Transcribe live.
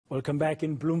Welcome back.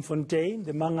 In Bloemfontein,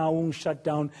 the Mangaung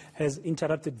shutdown has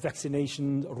interrupted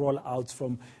vaccination rollouts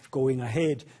from going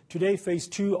ahead. Today, phase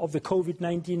 2 of the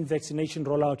COVID-19 vaccination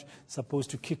rollout is supposed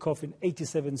to kick off in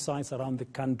 87 sites around the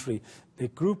country. The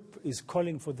group is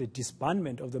calling for the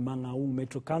disbandment of the Mangaung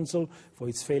Metro Council for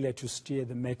its failure to steer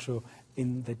the metro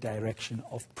in the direction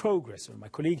of progress. Well, my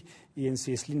colleague,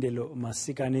 eNCA Silindelo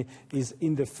Masikane, is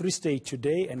in the Free State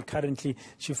today, and currently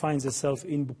she finds herself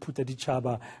in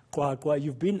Buputadichaba.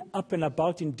 You've been up and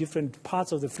about in different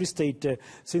parts of the Free State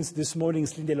since this morning,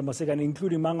 Silindelo Masikane,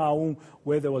 including Mangaung,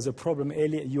 where there was a problem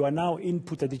earlier. You are now in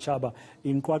Buputadichaba,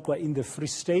 in Kwakwa, in the Free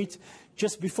State.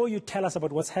 Just before you tell us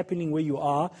about what's happening where you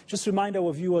are, just remind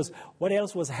our viewers what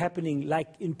else was happening, like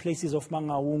in places of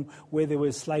Mangaung where there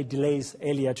were slight delays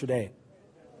earlier today.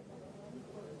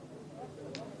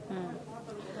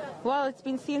 Well, it's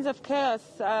been scenes of chaos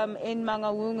in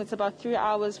Mangaung. It's about 3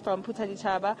 hours from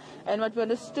Buputadichaba. And what we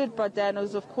understood, Badan,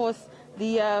 was, of course,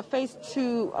 the phase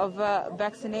 2 of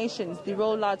vaccinations, the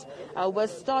rollout,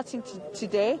 was starting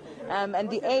today. And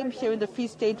the aim here in the Free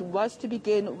State was to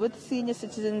begin with senior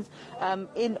citizens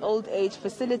in old age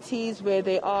facilities where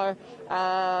they are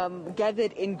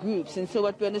gathered in groups. And so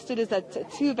what we understood is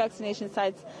that 2 vaccination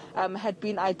sites had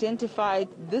been identified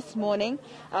this morning.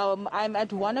 I'm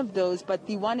at one of those, but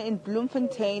the one in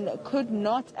Bloemfontein could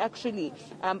not actually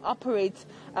operate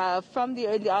from the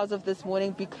early hours of this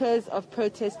morning because of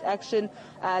protest action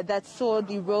that saw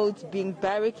the roads being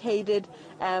barricaded,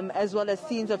 as well as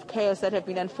scenes of chaos that have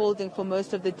been unfolding for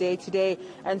most of the day today.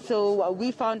 And so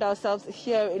we found ourselves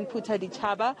here in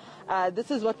Buputadichaba. This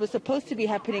is what was supposed to be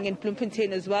happening in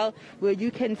Bloemfontein as well, where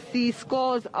you can see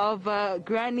scores of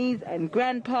grannies and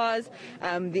grandpas,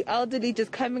 the elderly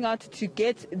just coming out to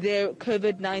get their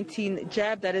COVID-19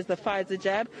 jab, that is the Pfizer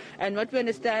jab. And what we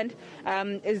understand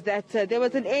is that there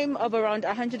was an aim of around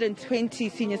 120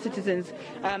 senior citizens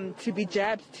to be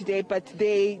jabbed today, but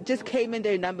they just came in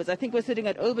their numbers. I think we're sitting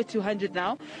at over 200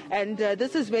 now, and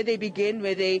this is where they begin,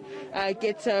 where they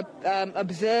get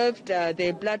observed,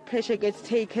 their blood pressure gets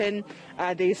taken,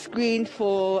 they screened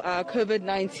for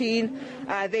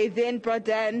COVID-19. They then brought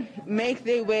down, make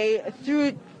their way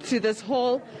through to this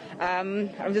hall.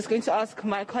 I'm just going to ask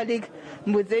my colleague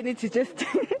Muzeni to just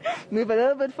move a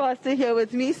little bit faster here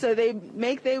with me. So they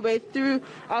make their way through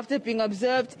after being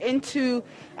observed into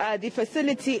the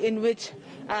facility in which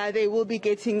they will be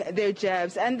getting their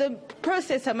jabs. And the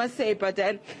process, I must say,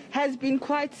 Badan, has been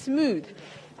quite smooth.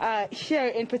 Here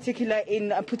in particular in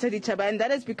Buputadichaba, and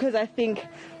that is because I think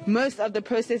most of the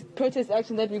protest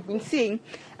action that we've been seeing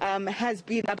has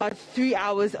been about 3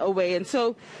 hours away. And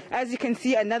so, as you can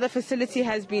see, another facility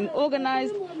has been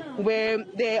organized where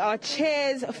there are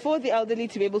chairs for the elderly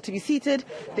to be able to be seated.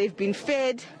 They've been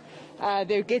fed,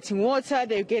 they're getting water,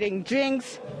 they're getting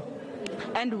drinks.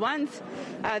 And once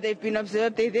they've been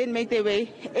observed, they then make their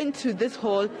way into this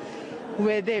hall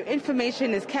where their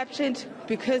information is captured,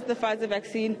 because the Pfizer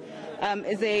vaccine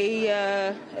is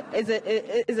a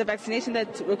vaccination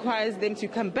that requires them to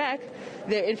come back.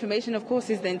 Their information, of course,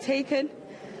 is then taken,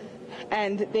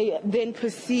 and they then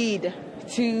proceed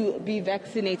to be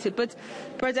vaccinated. But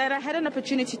I had an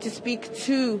opportunity to speak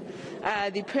to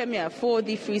the Premier for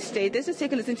the Free State. Let's just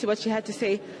take a listen to what she had to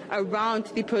say around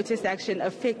the protest action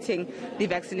affecting the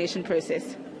vaccination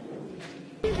process.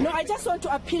 No, I just want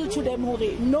to appeal to them, Hore.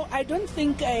 No, I don't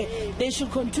think they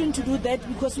should continue to do that,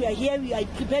 because we are here, we are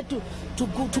prepared to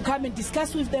come and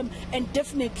discuss with them. And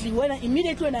definitely,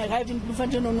 immediately when I arrive in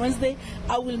Bloemfontein on Wednesday,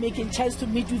 I will make a chance to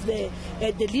meet with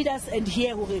the leaders and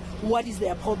hear, Hore, what is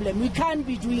their problem. We can't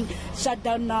be doing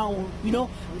shutdown now,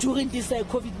 during this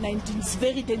COVID-19. It's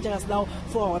very dangerous now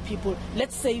for our people.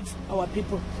 Let's save our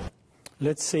people.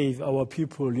 Let's save our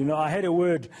people. I had a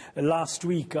word last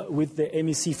week with the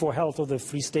MEC for Health of the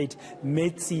Free State,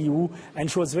 Metsiu,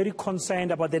 and she was very concerned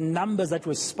about the numbers that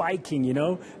were spiking,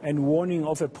 and warning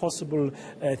of a possible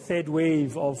third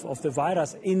wave of the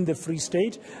virus in the Free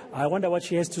State. I wonder what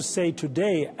she has to say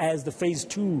today as the phase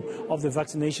 2 of the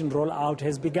vaccination rollout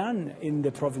has begun in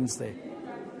the province there.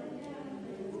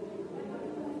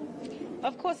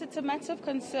 Of course, it's a matter of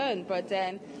concern,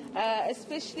 Badan,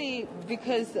 especially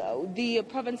because the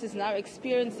province is now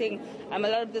experiencing a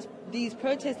lot of these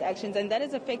protest actions, and that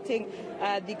is affecting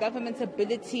the government's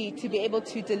ability to be able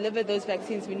to deliver those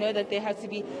vaccines. We know that they have to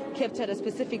be kept at a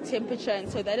specific temperature, and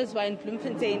so that is why in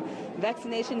Bloemfontein,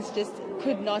 vaccinations just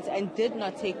could not and did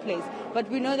not take place.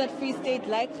 But we know that Free State,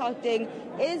 like Gauteng,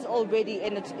 is already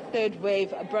in its third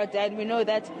wave, Badan. We know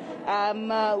that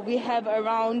we have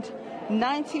around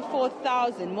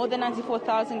more than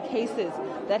 94,000 cases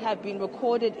that have been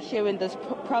recorded here in this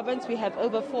province. We have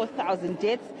over 4,000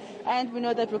 deaths, and we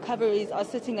know that recoveries are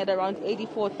sitting at around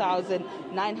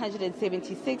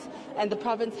 84,976, and the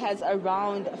province has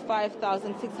around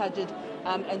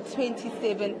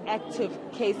 5,627 active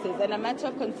cases. And a matter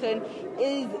of concern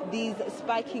is these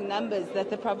spiking numbers that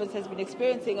the province has been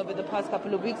experiencing over the past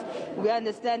couple of weeks. We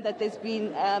understand that there's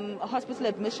been hospital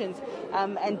admissions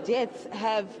and deaths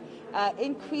have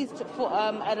increased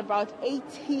at about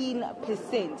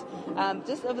 18%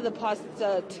 just over the past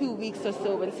 2 weeks or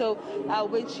so. And so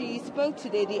when she spoke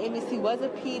today, the MEC was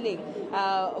appealing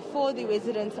for the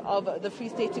residents of the Free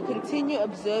State to continue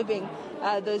observing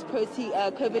those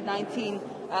COVID-19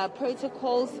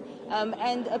 protocols,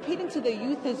 and appealing to the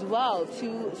youth as well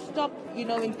to stop,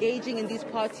 engaging in these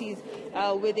parties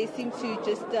where they seem to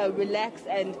just relax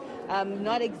and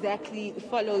not exactly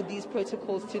follow these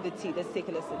protocols to the T. Let's take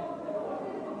a listen.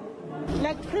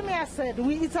 Like Premier said,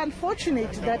 it's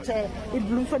unfortunate that in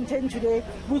Bloemfontein today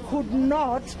we could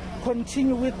not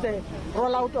continue with the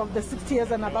rollout of the 60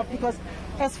 years and above, because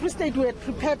as Free State we had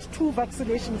prepared 2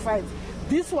 vaccination sites.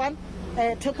 This one,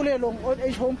 Tekulelong Old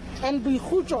Age Home, and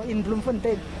Bihujo in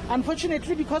Bloemfontein.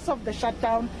 Unfortunately, because of the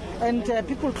shutdown and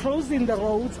people closing the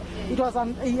roads, it was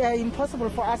impossible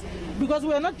for us, because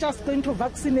we are not just going to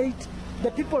vaccinate the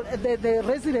people, the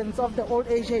residents of the old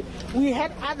age. We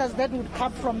had others that would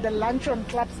come from the luncheon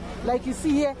clubs. Like you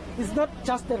see here, it's not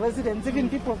just the residents, even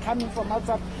people coming from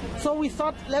outside. So we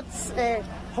thought, let's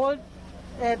hold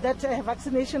that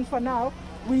vaccination for now.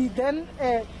 We then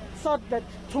thought that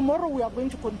tomorrow we are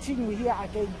going to continue here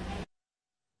again.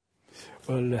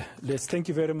 Well, let's thank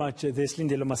you very much. There's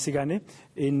Silindelo Masikane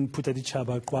in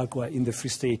Putadichaba, Kwakwa in the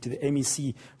Free State. The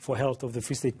MEC for Health of the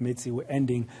Free State Metsi, we're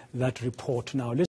ending that report now.